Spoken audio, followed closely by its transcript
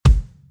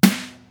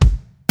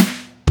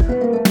It's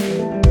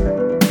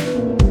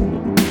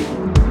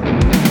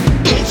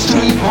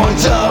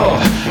 3.0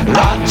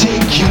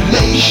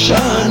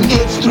 articulation.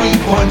 It's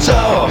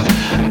 3.0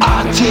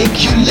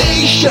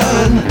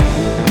 articulation.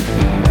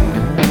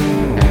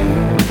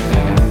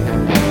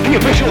 The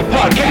official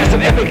podcast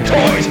of Epic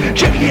Toys.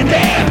 Jimmy and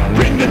Dan,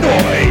 bring the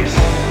noise.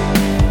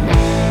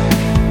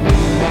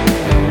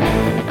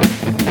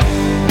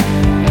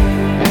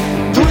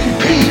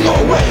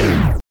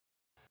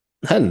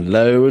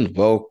 Hello and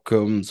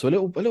welcome to a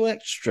little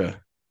extra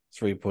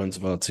 3 Points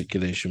of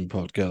Articulation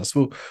podcast.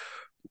 Well,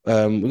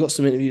 we've got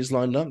some interviews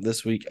lined up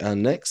this week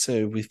and next,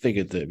 so we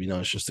figured that it'd be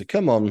nice just to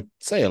come on,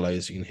 say hello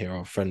so you can hear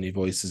our friendly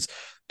voices,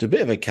 do a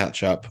bit of a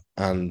catch up,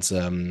 and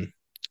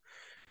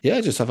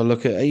just have a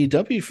look at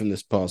AEW from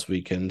this past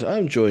weekend.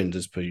 I'm joined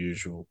as per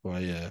usual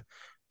by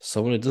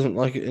someone who doesn't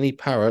like any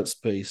parrots,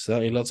 but he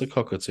certainly loves a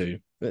cockatoo.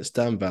 It's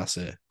Dan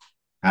Bassett.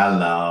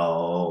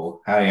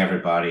 Hello. Hi,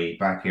 everybody.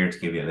 Back here to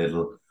give you a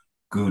little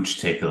gooch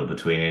tickle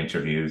between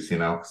interviews, you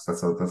know, 'cause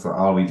that's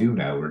all we do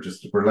now.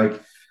 We're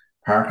like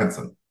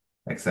Parkinson,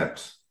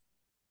 except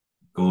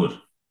good.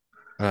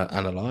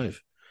 And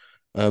alive.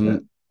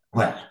 Well.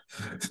 Well,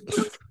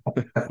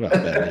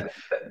 barely.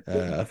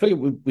 I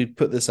figured we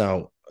put this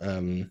out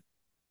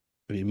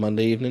maybe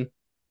Monday evening.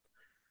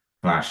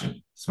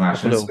 Smashing.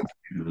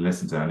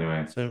 Listen to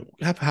anyway. So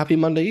happy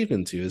Monday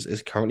evening to you.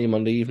 It's currently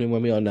Monday evening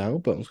when we are now,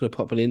 but I'm just going to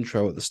pop an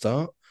intro at the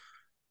start.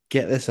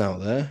 Get this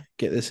out there,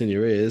 get this in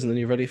your ears, and then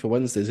you're ready for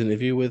Wednesday's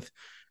interview with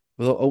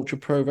Ultra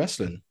Pro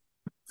Wrestling.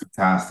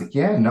 Fantastic.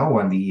 Yeah, no,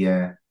 and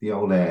the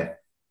old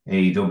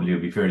AEW will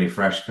be fairly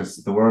fresh because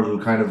the world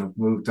will kind of have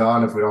moved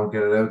on if we don't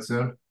get it out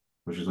soon,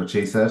 which is what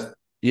she said.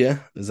 Yeah,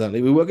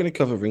 exactly. We were going to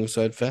cover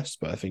Ringside Fest,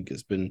 but I think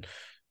it's been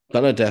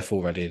done a death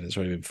already, and it's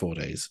only been 4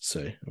 days.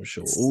 So I'm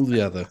sure all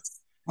the other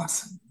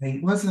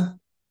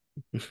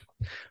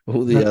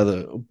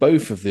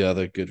both of the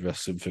other good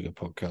wrestling figure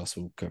podcasts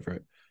will cover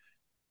it.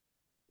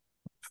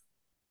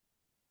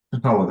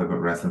 Oh, they've got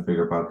wrestling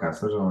figure podcasts.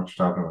 I don't know what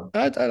you're talking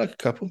about. I like a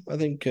couple. I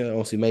think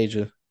obviously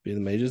Major being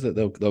the majors that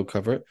they'll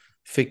cover it.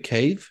 Fig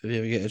Cave, if you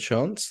ever get a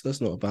chance,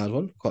 that's not a bad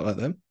one. Quite like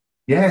them.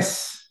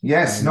 Yes.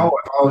 No,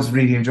 I've always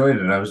really enjoyed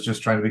it. I was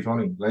just trying to be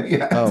funny.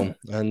 Oh,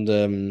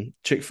 and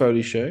Chick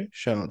Foley Show.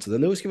 Shout out to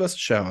them. They always give us a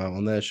shout out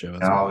on their show.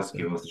 They always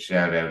give us a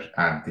shout out,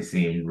 and they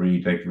seem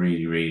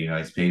really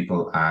nice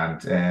people.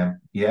 And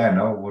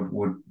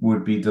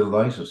would be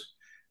delighted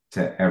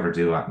to ever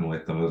do that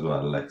with them as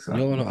well. So.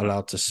 You're not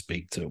allowed to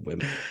speak to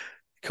women.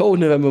 Cold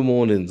November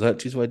mornings. I had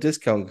to use my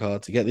discount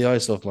card to get the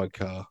ice off my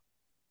car.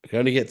 I can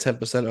only get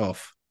 10%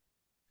 off.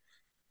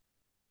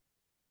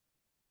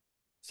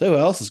 So who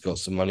else has got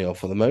some money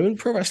off at the moment?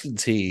 Pro Wrestling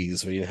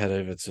Tees, where you head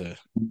over to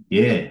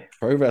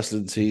Pro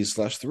Wrestling Tees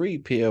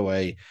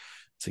 /3POA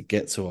to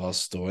get to our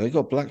store. They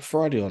got Black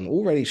Friday on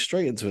already,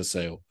 straight into a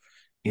sale.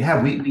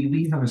 Yeah,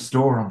 we have a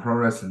store on Pro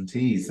Wrestling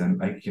Tees, and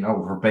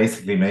we're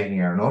basically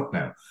making our nut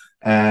now.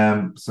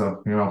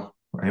 So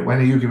when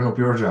are you giving up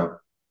your job?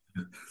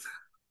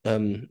 I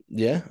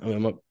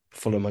might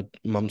follow my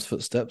mum's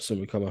footsteps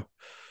and become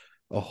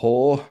a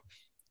whore.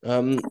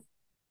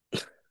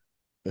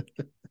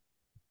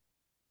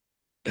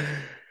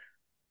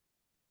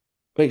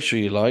 Make sure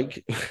you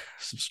like,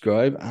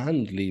 subscribe,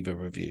 and leave a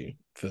review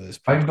for this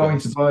podcast. I'm going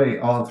to buy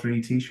all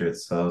 3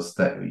 t-shirts so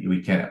that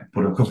we can,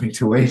 but I'm going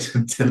to wait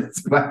until it's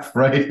Black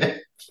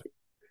Friday.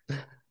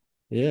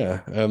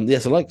 Yeah.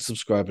 So like,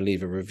 subscribe, and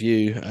leave a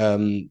review.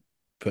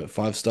 Put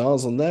 5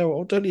 stars on there,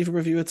 or don't leave a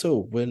review at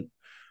all.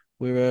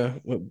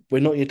 We're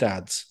not your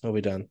dads, are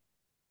we, Dan?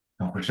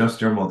 No, we're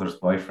just your mother's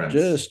boyfriends.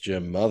 Just your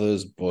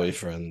mother's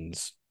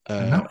boyfriends.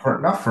 Not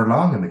for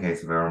long in the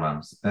case of our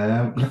moms.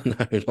 No,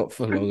 not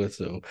for long at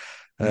all.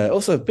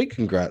 Also, big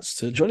congrats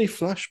to Johnny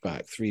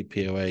Flashback,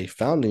 3POA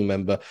founding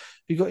member,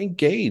 who got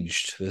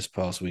engaged this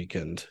past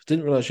weekend.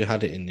 Didn't realize you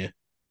had it in you.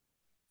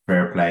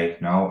 Fair play.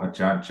 No,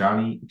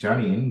 Johnny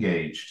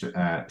engaged.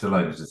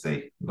 Delighted to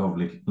see.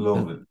 Lovely.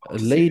 A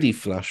lady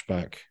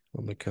Flashback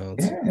on the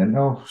cards. Yeah,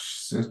 no.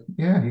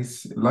 Yeah,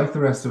 he's like the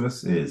rest of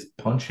us, is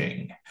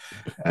punching.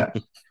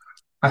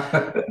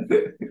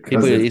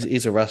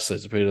 He's a wrestler,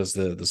 so he does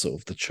the sort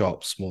of the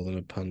chops more than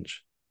a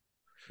punch.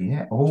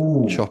 Yeah.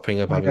 Oh, chopping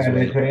above his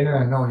weight.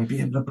 No, he'd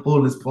be able to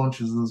pull his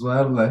punches as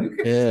well.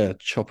 Yeah,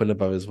 chopping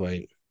above his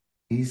weight.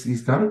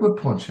 He's got a good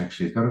punch,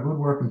 actually. He's got a good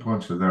working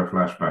punch with their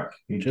Flashback.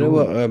 Do you know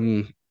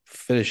what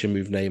finishing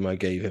move name I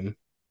gave him?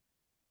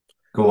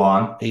 Go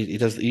on. He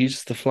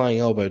uses the flying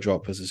elbow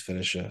drop as his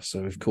finisher,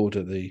 so we've called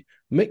it the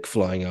Mick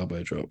Flying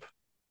Elbow Drop.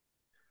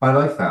 I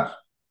like that.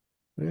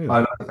 Yeah. I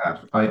like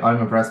that. I'm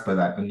impressed by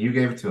that. And you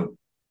gave it to him.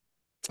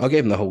 I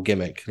gave him the whole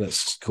gimmick.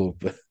 Let's call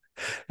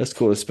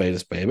a spade a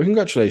spade. But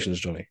congratulations,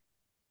 Johnny.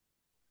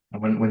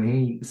 And when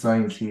he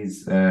signs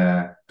his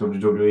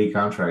WWE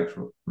contract,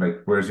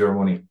 where's your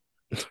money?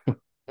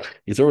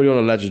 He's already on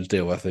a Legends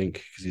deal, I think,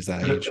 because he's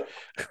that age.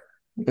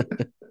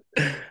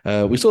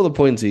 We saw the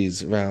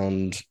pointies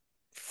round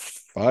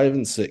 5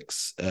 and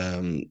 6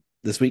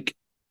 this week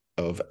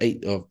of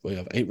 8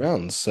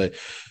 rounds. So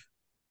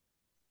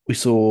We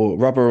saw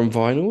Rubber and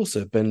Vinyl,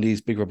 so Bendy's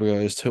Big Rubber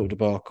Guys, Total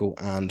Debacle,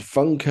 and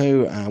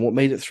Funko. And what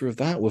made it through of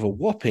that with a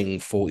whopping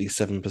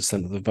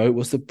 47% of the vote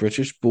was the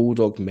British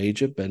Bulldog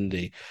Major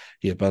Bendy.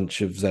 You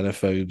bunch of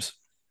xenophobes.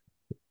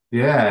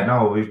 Yeah,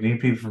 no, we need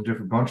people from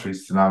different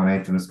countries to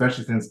nominate them,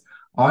 especially since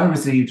I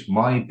received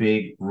my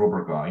big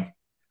rubber guy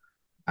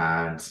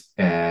and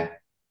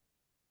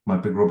my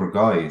big rubber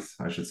guys,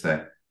 I should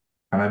say.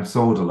 And I'm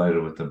so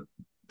delighted with them.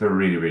 They're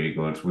really, really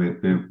good.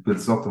 We'll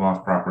suck them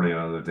off properly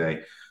another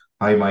day.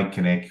 Hi, Mike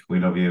Kinnick. We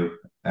love you.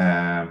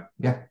 Yeah.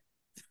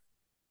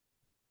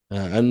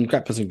 And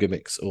Grapplers and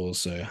Gimmicks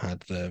also had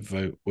their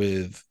vote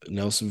with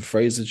Nelson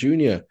Fraser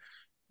Jr.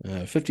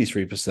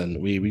 53%.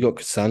 We got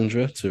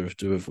Cassandra to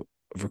do a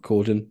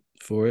recording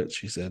for it.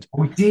 She said,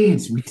 We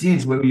did.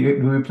 Will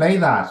we play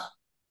that?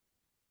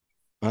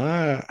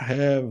 I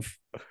have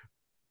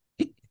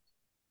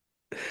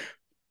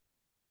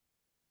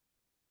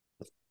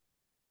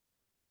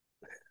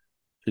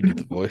shouldn't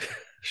do the voice.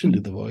 Shouldn't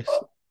do the voice. I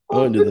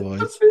Oh, won't do the voice.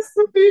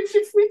 Mr. Beach,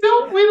 if we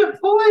don't win a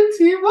point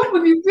here, what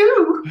will you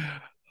do?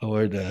 I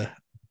won't I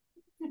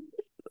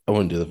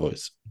won't do the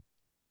voice.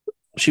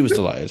 She was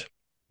delighted.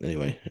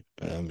 Anyway,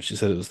 she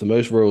said it was the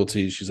most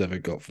royalties she's ever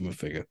got from a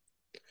figure.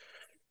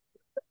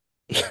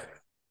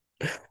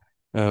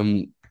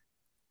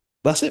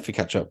 That's it for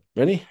catch up.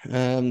 Ready?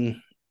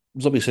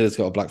 Zombie said it's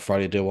got a Black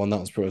Friday deal on. That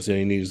was pretty much the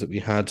only news that we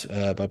had.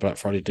 By Black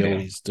Friday deal,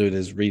 he's doing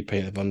his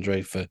repaint of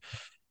Andre for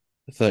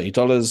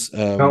 $30.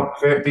 No,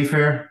 be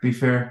fair.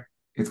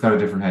 It's got a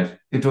different head.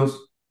 It does.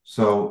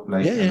 So,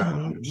 like, Yeah, and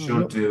yeah, that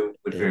should do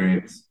with yeah,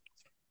 variants.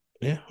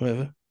 yeah,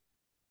 whatever.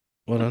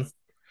 Well done.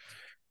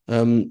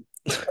 Um,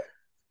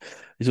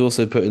 he's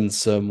also put in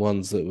some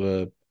ones that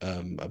were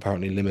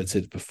apparently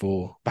limited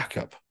before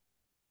backup.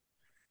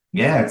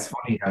 Yeah, it's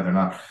funny how they're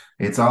not.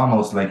 It's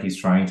almost like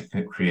he's trying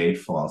to create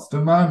false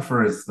demand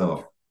for his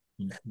stuff.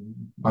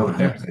 I would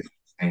never say such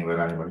a thing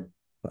about anybody.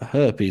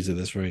 Herpes at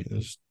this rate.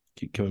 Just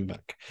keep coming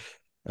back.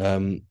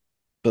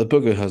 But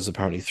the booger has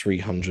apparently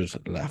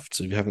 300 left.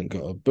 So if you haven't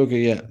got a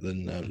booger yet,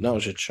 then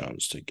now's your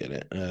chance to get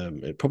it.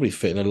 It probably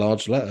fit in a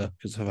large letter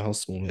because of how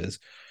small it is.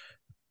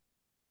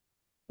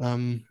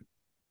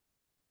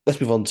 Let's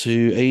move on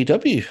to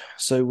AEW.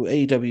 So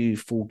AEW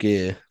Full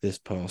Gear this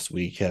past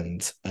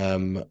weekend.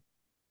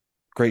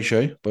 Great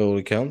show by all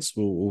accounts.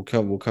 We'll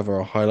cover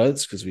our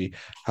highlights because we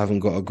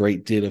haven't got a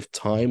great deal of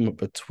time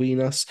between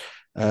us.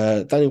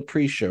 Daniel,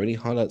 pre-show, any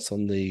highlights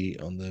on the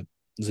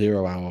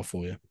 0 hour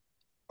for you?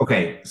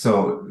 Okay,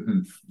 so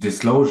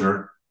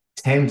disclosure,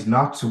 tend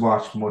not to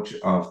watch much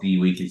of the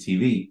weekly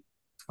TV.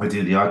 I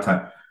do the odd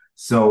time.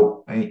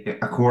 So,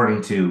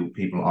 according to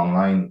people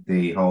online,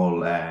 the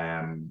whole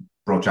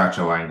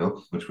brochacho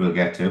angle, which we'll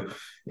get to,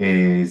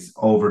 is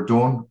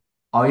overdone.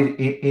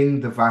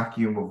 In the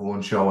vacuum of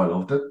one show, I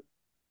loved it.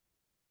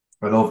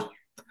 I loved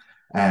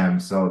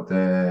so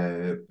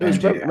the It was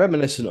NJ,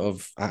 reminiscent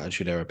of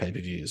Attitude Era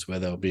pay-per-views where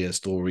there'll be a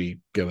story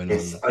going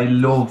yes, on. I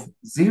love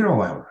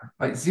Zero Hour.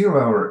 Like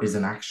Zero Hour is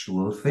an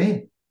actual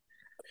thing.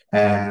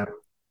 Um,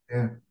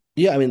 Yeah.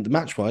 yeah, I mean, the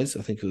match-wise,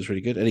 I think it was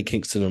really good. Eddie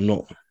Kingston, I'm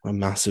not a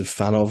massive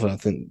fan of, and I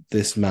think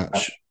this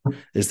match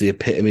is the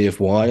epitome of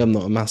why I'm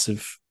not a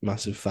massive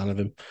fan of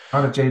him.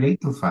 Not a Jay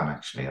Lethal fan,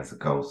 actually, as it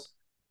goes.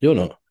 You're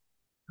not.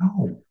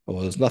 No.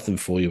 Well, there's nothing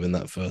for you in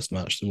that first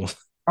match.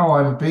 Oh,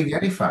 I'm a big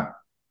Eddie fan.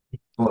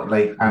 But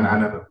like, and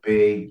I'm a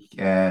big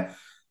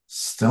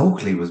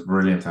Stokely was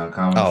brilliant on Oh,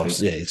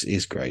 commentary. yeah,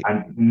 he's great.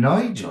 And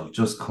Nigel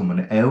just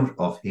coming out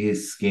of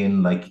his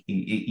skin, like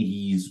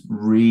he's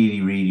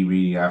really, really,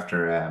 really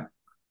after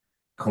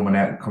coming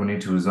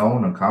into his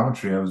own on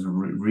commentary. I was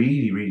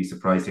really, really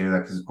surprised to hear that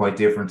because it's quite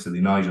different to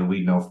the Nigel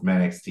we know from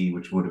NXT,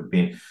 which would have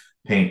been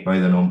paint by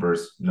the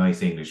numbers,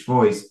 nice English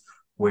voice.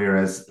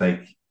 Whereas,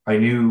 like, I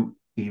knew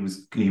he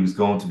was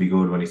going to be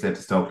good when he said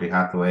to Stokely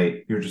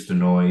Hathaway, "You're just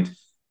annoyed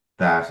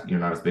that you're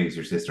not as big as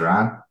your sister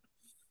Anne."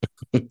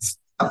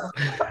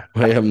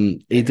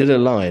 He did a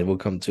line. We'll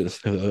come to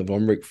this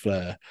on Ric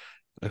Flair.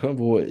 I can't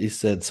remember what he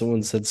said.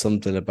 Someone said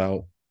something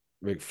about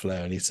Ric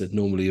Flair, and he said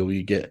normally all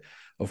you get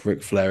off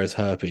Ric Flair is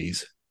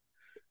herpes,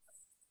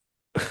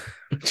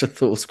 which I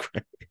thought was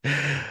great.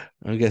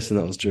 I'm guessing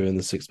that was during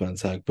the 6-man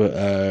tag.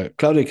 But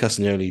Claudio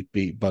Castagnoli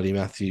beat Buddy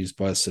Matthews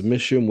by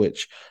submission,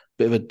 which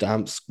bit of a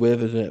damp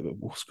squib, isn't it?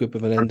 Squib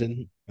of an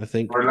ending, I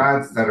think. For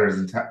lads that are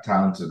as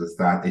talented as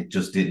that, it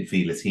just didn't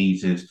feel as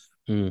heated.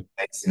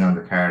 Mixing on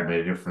the card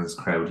made a difference.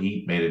 Crowd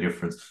heat made a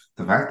difference.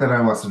 The fact that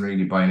I wasn't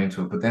really buying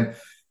into it, but then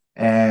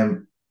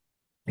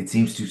it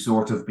seems to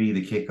sort of be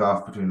the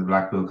kickoff between the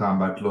Blackpool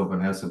Combat Club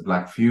and House of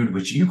Black feud,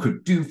 which you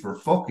could do for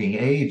fucking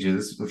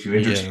ages if you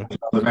interchange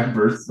all the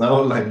members.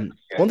 So, like,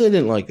 one thing I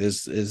didn't like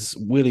is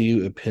Willie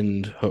Uta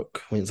pinned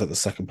Hook. I think it's like the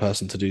second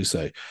person to do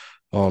so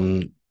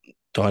on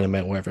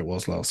Dynamite, wherever it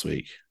was last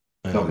week.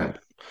 Okay.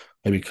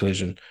 Maybe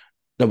Collision.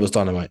 No, it was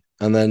Dynamite.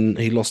 And then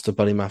he lost to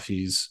Buddy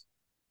Matthews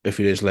a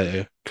few days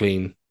later,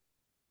 clean,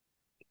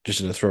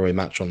 just in a throwaway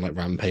match on like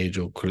Rampage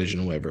or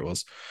Collision or whatever it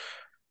was.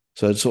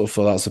 So I sort of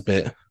thought that's a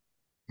bit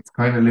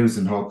kind of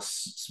losing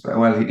hooks.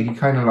 Well, he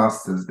kind of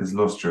lost his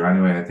luster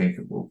anyway. I think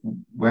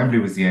Wembley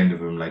was the end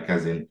of him, like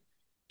as in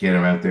get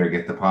him out there,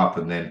 get the pop,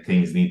 and then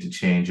things need to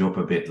change up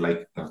a bit.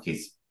 Like, look,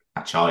 he's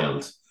a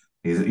child.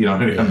 He's, I'm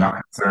Yeah,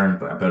 not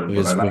concerned about him,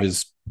 with but I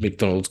his like.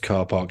 McDonald's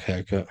car park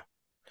haircut.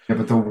 Yeah,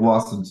 but there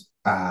wasn't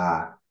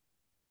a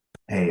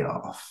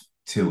payoff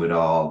to it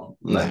all.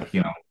 No, Like,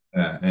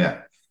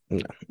 yeah.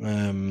 no.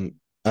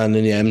 And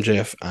then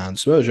MJF and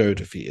Samoa Joe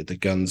defeated the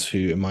Guns,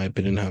 who, in my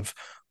opinion, have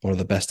one of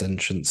the best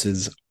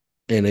entrances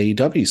in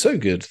AEW. So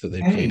good that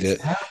they played Hey,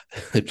 it.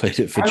 They played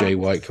it for how, Jay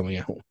White coming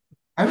out.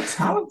 how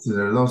talented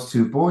are those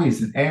two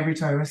boys? And every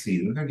time I see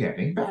them, they're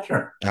getting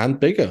better. And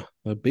bigger.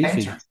 They're Enter.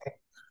 beefy.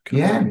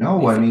 Yeah,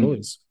 no, I Beefy mean,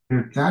 boys.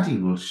 your daddy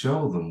will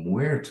show them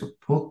where to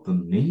put the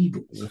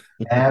needles.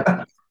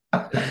 Uh,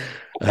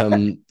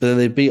 Then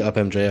they beat up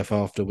MJF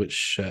after,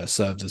 which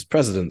served as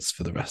precedents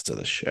for the rest of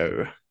the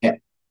show. yeah,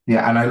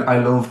 yeah, and I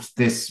loved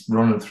this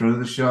running through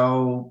the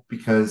show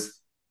because,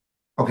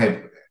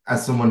 okay,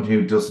 as someone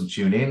who doesn't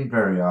tune in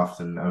very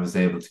often, I was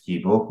able to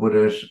keep up with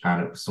it,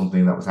 and it was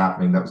something that was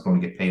happening that was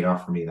going to get paid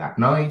off for me that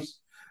night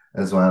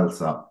as well.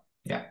 So,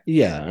 yeah.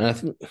 Yeah, and I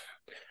think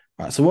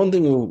right, so one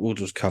thing we'll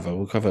just cover.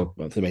 We'll cover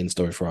the main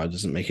story for it. It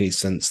doesn't make any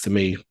sense to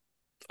me.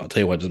 I'll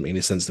tell you why it doesn't make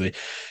any sense to me.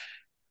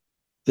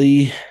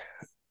 The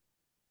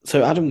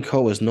So Adam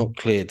Cole is not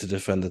cleared to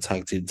defend the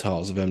tag team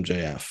titles of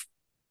MJF,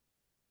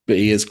 but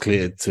he is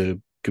cleared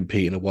to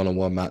compete in a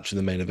one-on-one match in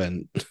the main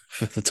event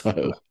for the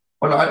title.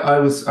 Well, I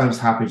was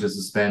happy to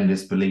suspend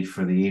disbelief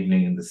for the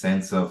evening in the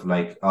sense of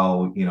like,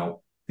 oh,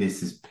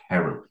 this is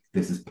peril.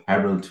 This is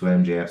peril to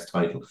MJF's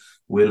title.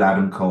 Will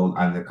Adam Cole,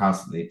 and they're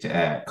constantly,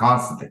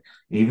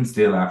 even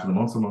still after the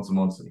months and months and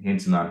months,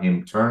 hinting on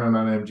him turning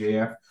on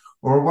MJF,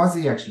 or was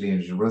he actually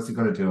injured? Was he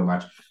going to do a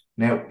match?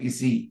 Now, you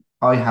see,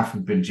 I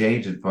haven't been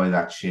jaded by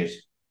that shit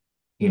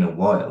in a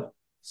while.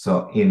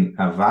 So in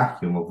a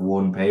vacuum of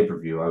one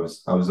pay-per-view, I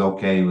was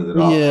okay with it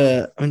all.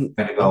 Yeah, I mean,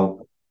 Kind of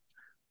go,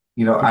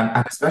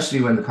 and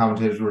especially when the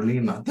commentators were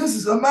leaning on, this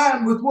is a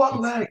man with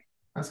one leg.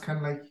 I was kind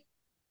of like,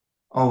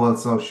 oh, well,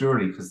 so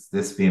surely, because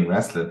this being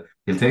wrestling,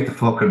 he'll take the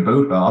fucking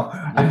boot off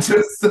and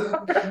just.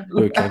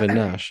 do a Kevin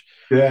Nash.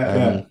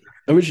 Yeah.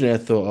 Originally, I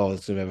thought, oh,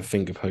 it's going to have a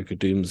finger poker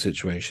doom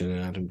situation,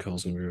 and Adam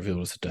Cole's going to be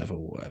revealed as the devil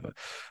or whatever.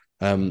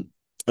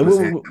 It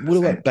would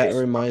have worked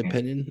better, in my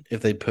opinion,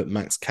 if they put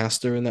Max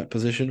Caster in that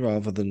position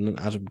rather than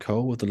Adam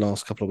Cole with the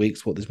last couple of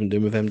weeks, what they've been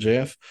doing with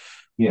MJF.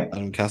 Yeah.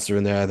 Adam Caster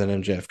in there,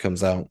 then MJF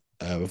comes out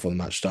before the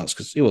match starts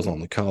because he wasn't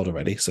on the card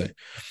already. So,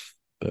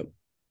 but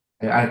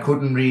I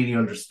couldn't really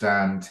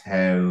understand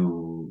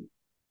how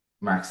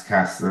Max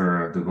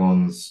Caster, the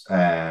Guns,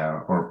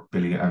 or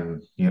Billy,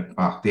 and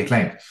the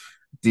Acclaimed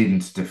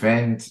didn't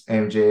defend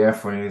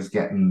MJF when he was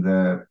getting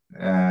the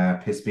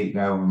piss beaten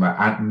out of him,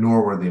 and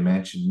nor were they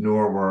mentioned,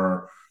 nor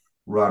were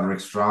Roderick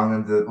Strong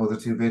and the other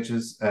two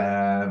bitches.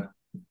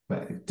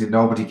 Did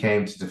nobody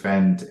came to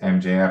defend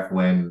MJF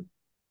when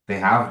they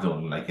have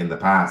done like in the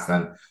past,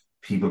 and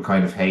people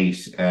kind of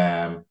hate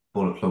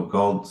Bullet Club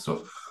Gold and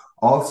stuff.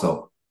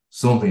 Also,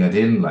 something I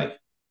didn't like,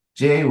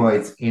 Jay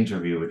White's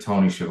interview with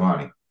Tony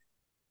Schiavone.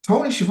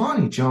 Tony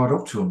Schiavone jawed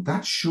up to him.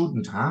 That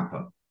shouldn't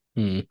happen.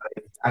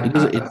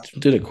 it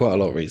did it quite a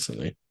lot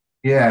recently.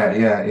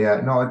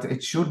 Yeah. No,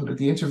 it shouldn't.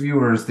 The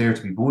interviewer is there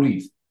to be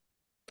bullied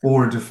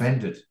or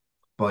defended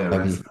by a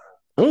wrestler.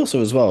 And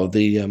also as well,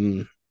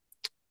 the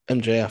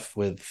MJF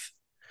with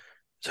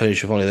Tony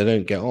Schiavone, they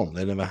don't get on.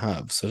 They never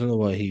have. So I don't know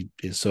why he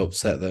is so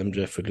upset that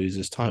MJF would lose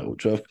his title.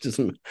 It's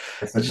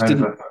a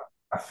kind of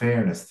a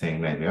fairness thing,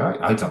 maybe.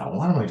 I don't know.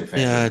 What am I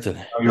defending? Yeah, I don't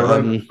know. Oh, you're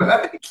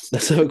right.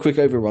 Let's have a quick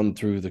overrun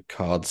through the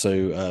card.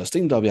 So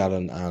Sting, Darby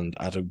Allin, and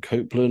Adam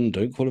Copeland,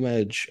 don't call him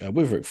Edge,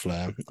 with Ric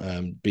Flair,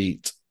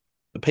 beat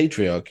the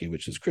Patriarchy,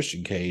 which is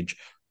Christian Cage,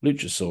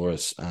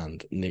 Luchasaurus,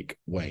 and Nick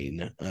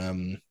Wayne.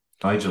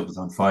 Nigel was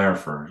on fire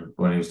for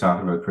when he was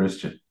talking about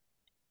Christian.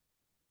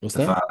 What's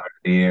that?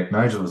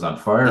 Nigel was on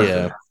fire.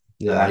 Yeah,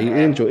 yeah.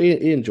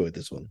 He enjoyed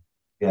this one.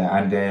 Yeah,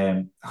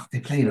 and they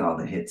played all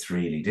the hits,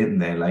 really, didn't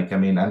they? Like, I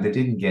mean, and they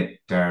didn't get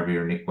Darby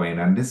or Nick Wayne,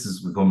 and this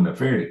is becoming a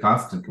fairly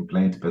constant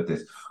complaint about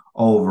this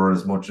over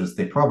as much as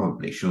they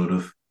probably should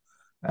have.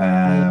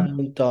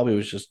 Darby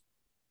was just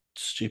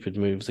stupid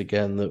moves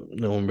again that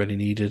no one really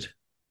needed.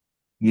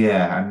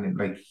 Yeah, and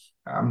like,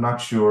 I'm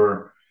not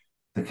sure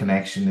the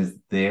connection is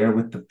there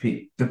with the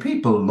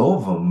people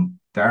love him,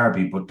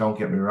 Darby, but don't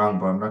get me wrong,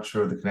 but I'm not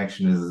sure the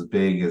connection is as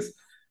big as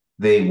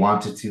they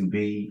want it to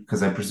be,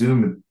 because I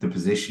presume the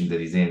position that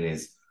he's in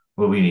is,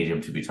 well, we need him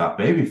to be top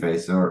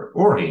babyface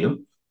or heel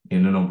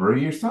in a number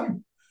of years'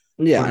 time.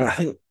 Yeah, and I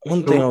think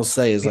one thing I'll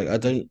say is like I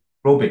don't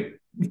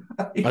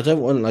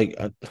want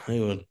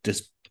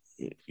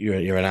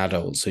you're an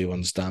adult, so you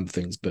understand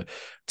things, but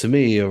to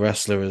me, a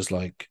wrestler is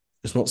like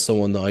it's not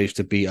someone that I used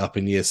to beat up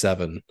in year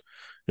 7.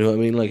 You know what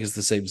I mean? Like it's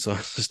the same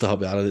size as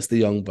Darby Allin. It's the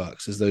Young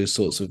Bucks. It's those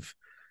sorts of.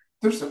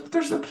 There's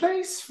a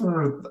place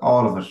for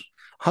all of it.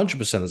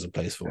 100% there's a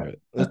place for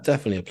it. There's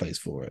definitely a place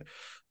for it.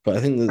 But I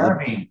think that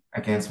Darby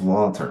against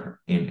Walter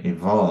in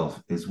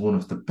Evolve is one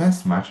of the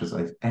best matches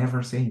I've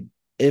ever seen.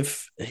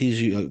 if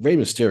he's like, Rey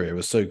Mysterio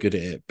was so good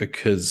at it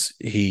because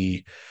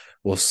he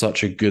was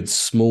such a good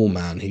small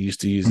man. He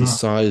used to use his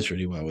size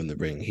really well in the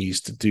ring. He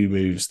used to do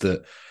moves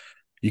that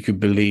you could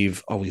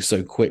believe, oh, he's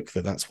so quick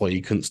that's why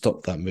you couldn't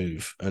stop that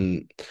move.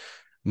 And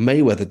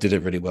Mayweather did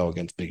it really well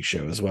against Big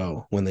Show as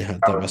well when they had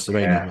that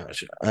WrestleMania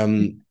match.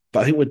 But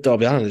I think with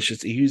Darby Allin, it's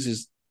just he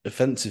uses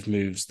offensive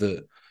moves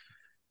that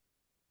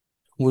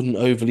wouldn't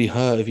overly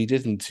hurt if he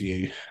didn't to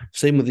you.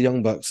 Same with the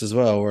Young Bucks as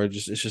well, where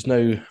it's just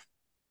no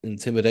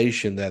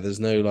intimidation there. There's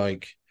no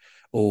like,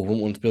 oh,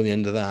 wouldn't want to be on the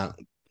end of that.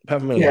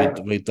 Apart from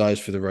when he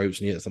dives through the ropes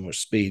and he gets so much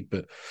speed,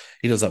 but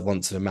he does that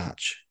once in a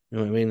match. You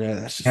know what I mean?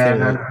 That's just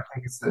And I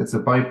think it's a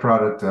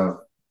byproduct of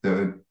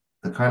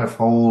the kind of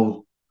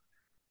whole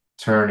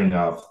turning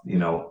of,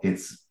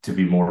 it's to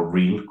be more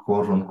real,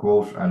 quote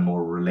unquote, and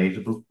more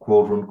relatable,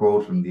 quote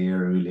unquote, in the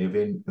era we live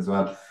in as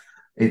well.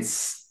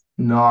 It's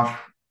not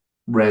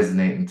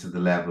resonating to the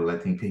level. I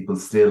think people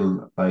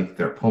still like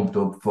they're pumped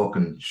up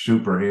fucking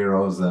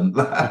superheroes and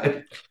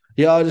like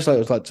yeah, I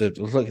like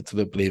it to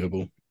look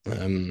believable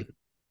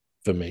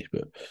for me,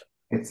 but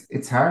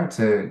it's hard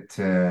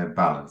to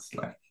balance,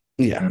 like.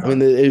 Yeah, I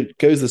mean it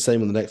goes the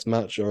same in the next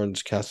match.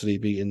 Orange Cassidy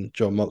beating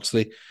John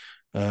Moxley.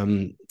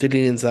 Did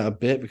lean into that a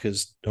bit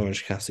because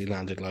Orange Cassidy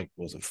landed like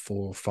was it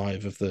 4 or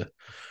 5 of the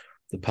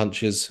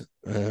punches.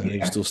 He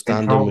was still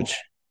standing, which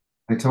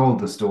they told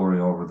the story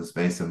over the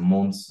space of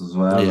months as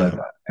well, yeah.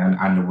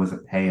 and there was a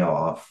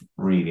payoff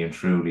really and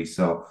truly.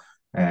 So,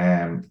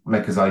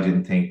 because I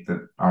didn't think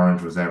that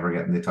Orange was ever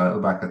getting the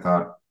title back. I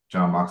thought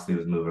John Moxley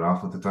was moving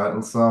off with the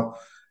title. So,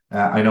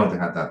 I know they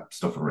had that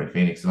stuff with Ray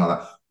Phoenix and all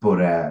that,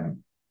 but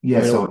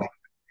yeah. So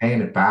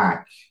paying it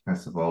back, I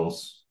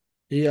suppose.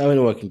 Yeah, I mean,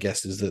 all I can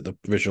guess is that the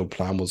original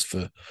plan was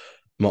for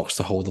Mox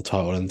to hold the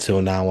title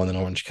until now, and then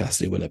Orange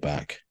Cassidy win it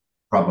back.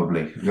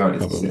 Probably.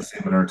 It's a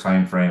similar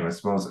time frame, I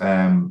suppose.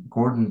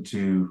 According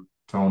to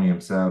Tony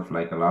himself,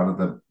 like a lot of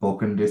the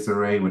booking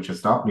disarray, which has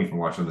stopped me from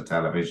watching the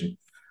television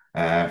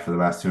for the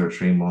last 2 or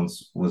 3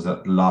 months, was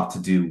a lot to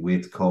do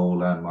with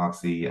Cole and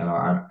Moxley and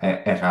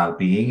et al.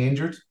 Being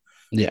injured.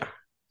 Yeah.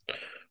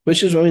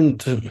 Which is, I mean,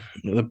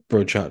 the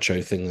Bro Chat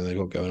show thing that they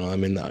got going on. I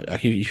mean,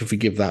 you can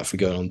forgive that for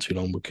going on too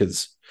long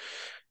because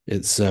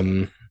it's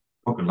fucking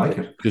like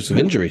it because of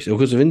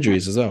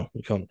injuries as well.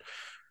 You can't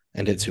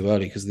end it too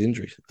early because of the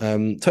injuries.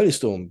 Tony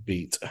Storm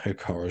beat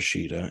Hikaru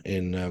Shida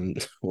in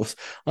what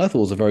I thought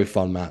was a very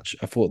fun match.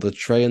 I thought the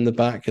tray in the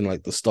back and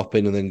like the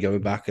stopping and then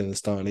going back and then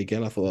starting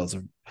again. I thought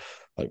that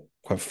was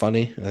quite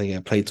funny. I think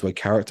it played to a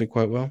character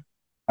quite well.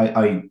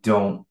 I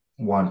don't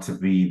want to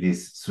be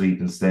this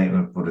sweeping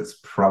statement, but it's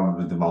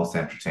probably the most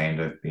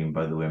entertained I've been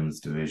by the women's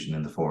division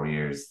in the 4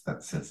 years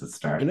since it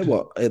started. You know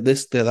what?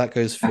 That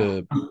goes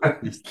for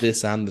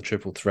this and the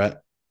triple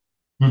threat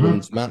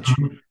women's match,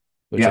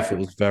 which I thought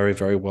was very,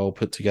 very well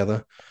put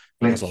together,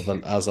 as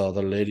are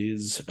the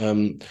ladies.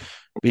 But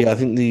yeah, I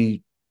think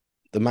the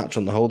match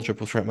on the whole, the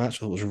triple threat match, I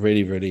thought was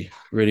really, really,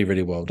 really,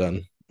 really well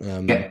done.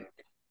 And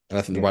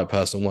I think the right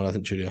person won. I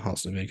think Julia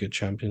Hart's going to be a good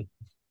champion.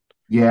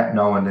 Yeah,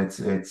 no, and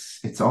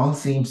it's all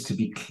seems to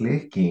be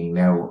clicking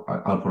now.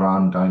 I'll put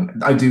on down.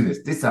 I do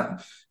this. It's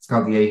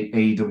called the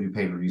AEW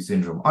pay-per-view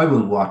syndrome. I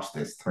will watch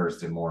this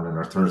Thursday morning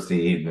or Thursday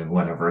evening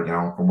whenever I get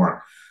home from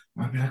work.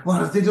 I'll be like, what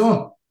have they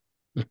done?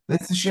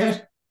 This is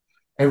shit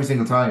every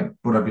single time.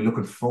 But I'll be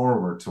looking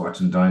forward to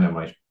watching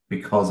Dynamite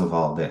because of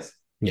all this.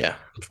 Yeah,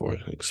 before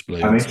it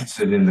explodes. I'm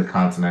interested in the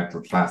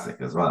Continental Classic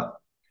as well.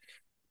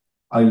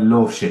 I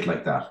love shit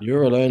like that.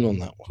 You're alone on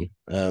that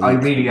one. I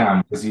really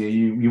am, because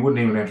you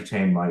wouldn't even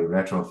entertain my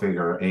retro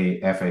figure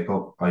FA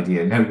Cup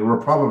idea. Now, you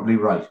were probably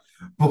right,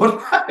 but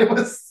I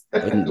was.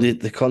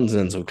 the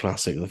Continental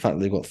Classic, the fact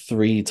that they've got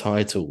 3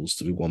 titles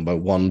to be won by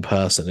one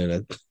person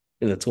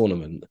in a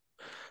tournament.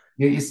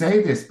 Yeah, you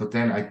say this, but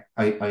then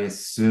I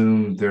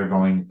assume they're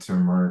going to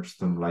merge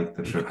them like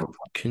the triple.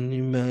 Can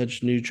you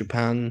merge New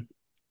Japan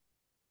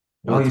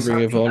with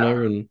Ring of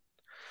Honor and?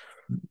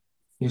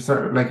 You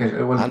start like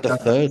and a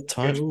third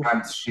title.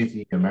 Japan's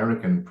shitty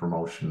American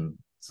promotion,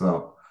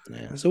 so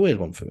yeah, it's a weird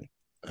one for me.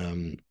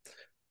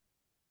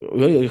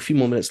 We've only got a few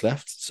more minutes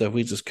left, so if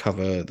we just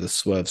cover the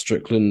Swerve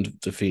Strickland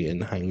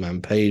defeating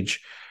Hangman Page,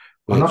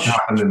 which not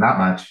happened in that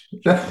match.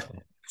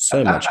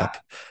 So much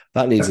happened.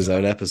 That needs its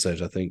own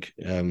episode, I think.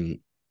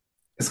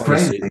 It's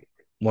honestly, crazy.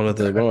 One of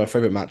my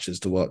favorite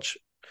matches to watch.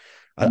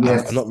 I'm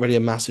not really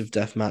a massive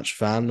deathmatch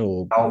fan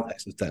or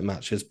death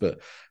matches, but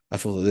I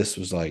thought that this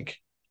was like.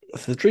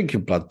 The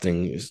drinking blood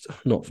thing is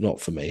not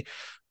for me,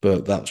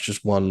 but that's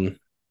just one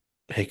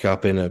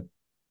hiccup in a.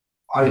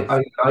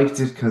 I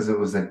liked it because it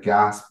was a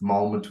gasp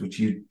moment, which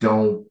you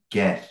don't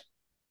get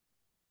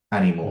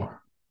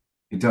anymore.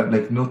 You don't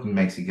like nothing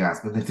makes you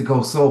gasp, but to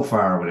go so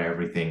far with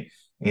everything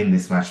in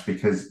this match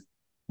because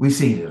we've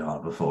seen it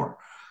all before.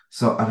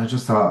 So, and I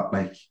just thought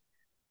like,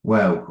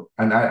 wow,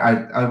 and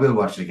I will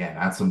watch it again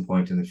at some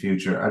point in the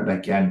future.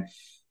 And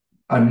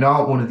I'm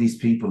not one of these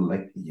people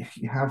like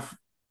you have.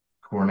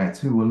 Cornets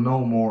who will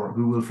know more,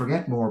 who will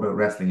forget more about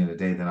wrestling in a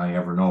day than I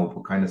ever know,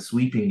 but kind of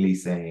sweepingly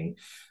saying,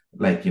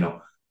 like,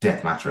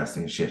 deathmatch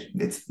wrestling shit.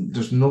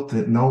 There's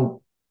nothing,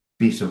 no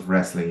bit of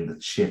wrestling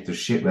that's shit. There's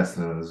shit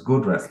wrestling and there's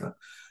good wrestling.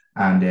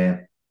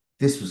 And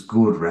this was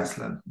good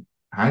wrestling.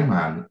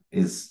 Hangman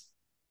is,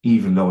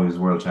 even though he was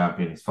world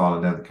champion, he's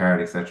fallen down the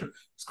card, etc.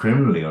 He's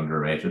criminally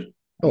underrated.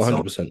 Oh,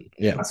 And so 100%.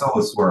 Yeah. that's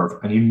always Swerve.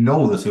 And you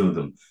know the two of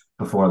them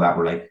before that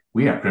were like,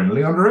 we are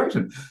criminally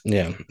underrated.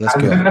 Yeah. Let's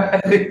And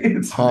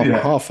go.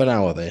 yeah. Half an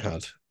hour they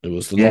had. It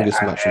was the Yeah,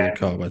 longest match on the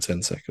card by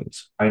 10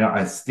 seconds. I know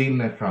I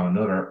stealing it from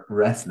another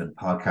wrestling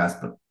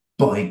podcast, but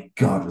by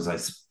God, was I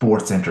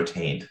sports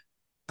entertained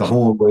the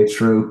whole way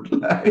through.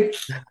 Like,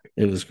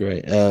 It was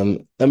great.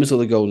 Then we saw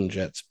the Golden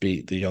Jets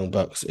beat the Young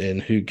Bucks in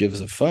Who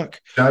Gives a Fuck.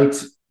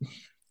 shite.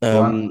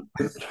 I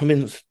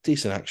mean, it's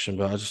decent action,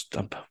 but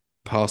I'm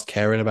past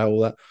caring about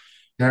all that.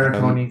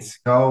 Jericho needs to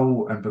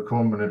go and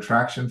become an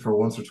attraction for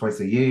once or twice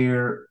a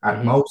year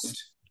at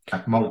most.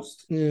 At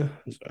most. Yeah.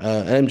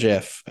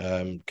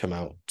 MJF come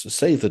out to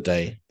save the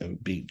day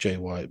and beat Jay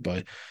White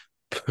by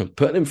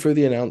putting him through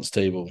the announce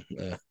table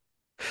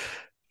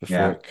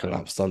before it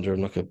collapsed under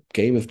him like a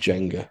game of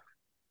Jenga.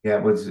 Yeah,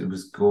 it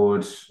was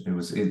good.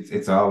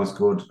 It's always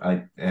good.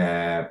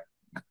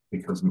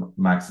 Because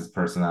Max's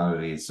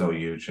personality is so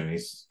huge and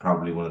he's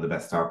probably one of the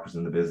best talkers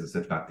in the business,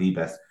 if not the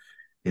best.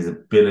 His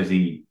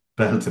ability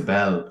bell to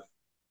bell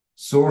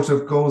sort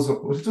of goes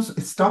up.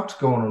 It stopped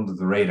going under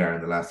the radar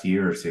in the last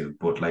year or two,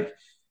 but like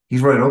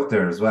he's right up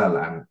there as well.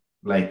 And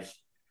like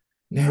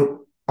now,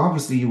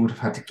 obviously you would have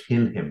had to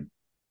kill him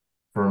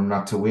for him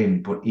not to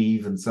win, but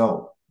even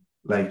so,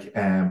 like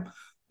I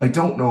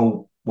don't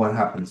know what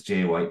happens to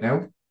Jay White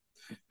now,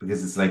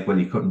 because it's like, well,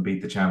 you couldn't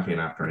beat the champion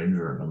after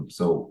injuring him.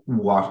 So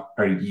what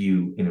are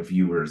you in a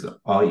viewer's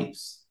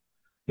eyes?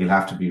 He'll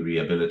have to be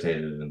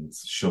rehabilitated and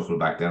shuffle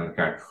back down the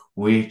card,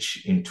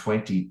 which in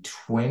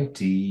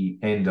 2020,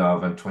 end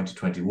of, and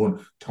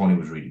 2021, Tony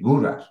was really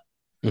good at.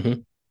 Mm-hmm.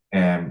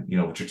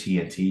 With your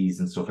TNTs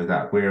and stuff like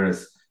that.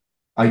 Whereas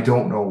I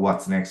don't know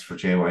what's next for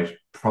Jay White.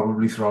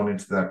 Probably thrown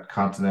into that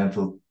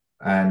Continental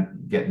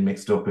and getting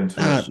mixed up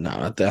into it. No,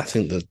 I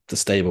think the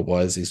stable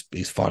wise,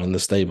 he's fine in the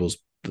stables.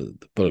 The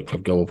Bullet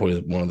Club Gold were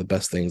probably one of the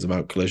best things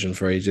about Collision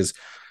for ages.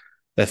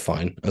 They're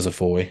fine as a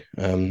four-way.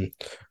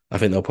 I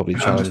think they'll probably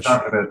challenge. I'm just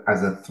talking about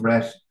as a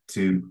threat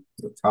to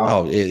the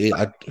top.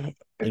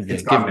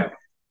 It's gone now.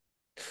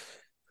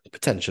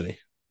 Potentially.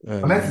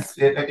 Unless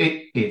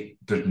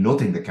there's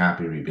nothing that can't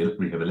be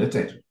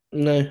rehabilitated.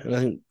 No, and I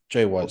think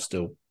Jay White's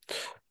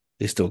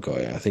he's still got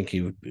it. I think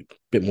he would be a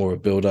bit more of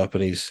a build up,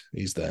 and he's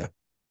there.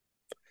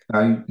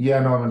 I'm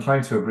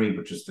inclined to agree,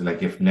 but just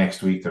like if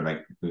next week they're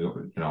like,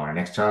 our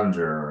next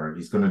challenger, or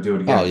he's going to do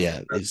it again. Oh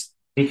yeah,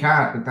 he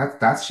can't.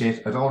 That's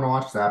shit. I don't want to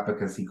watch that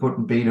because he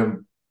couldn't beat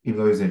him even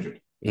though he was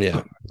injured.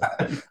 Yeah,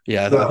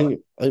 yeah. So,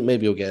 I think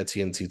maybe he'll get a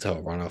TNT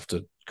title run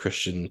after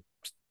Christian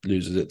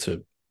loses it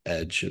to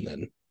Edge, and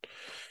then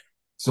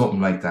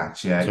something like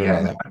that. Yeah,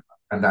 yeah. Like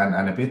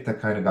and a bit that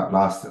kind of got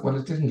lost. Well,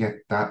 it didn't get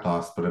that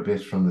lost, but a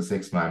bit from the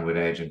 6-man with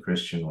Edge and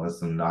Christian was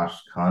them not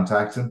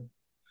contacting.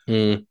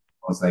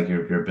 It's like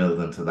you're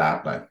building to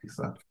that, like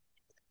so.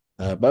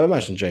 But I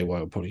imagine Jay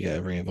White will probably get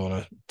a Ring of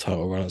Honor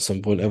title run at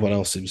some point. Everyone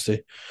else seems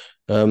to.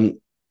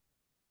 And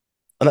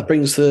that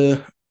brings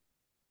the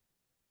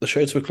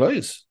show to a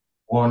close.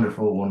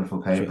 Wonderful,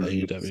 wonderful paper.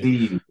 See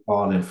you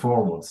all in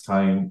 4 months'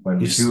 time when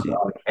we do it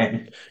all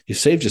again. You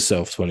saved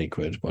yourself 20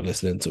 quid by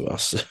listening to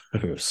us.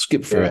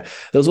 Skip through it.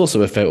 There was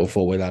also a fatal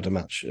 4-way ladder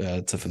match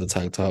for the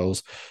tag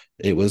titles.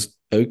 It was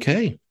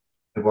okay.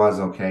 It was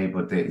okay,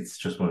 but it's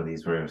just one of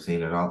these where I've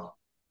seen it all.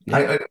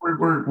 Yeah.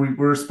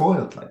 We're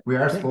spoiled. Like we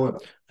are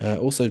spoiled.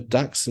 Also,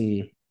 Dax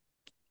and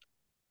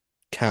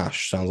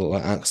Cash sounds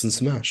like Axe and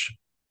Smash.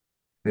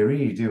 They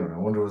really do, and I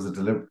wonder was it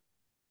deliberate?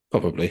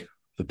 Probably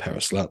the pair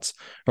of slats.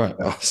 Right,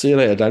 I'll see you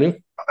later, Daniel.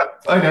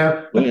 Bye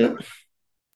now. Bye.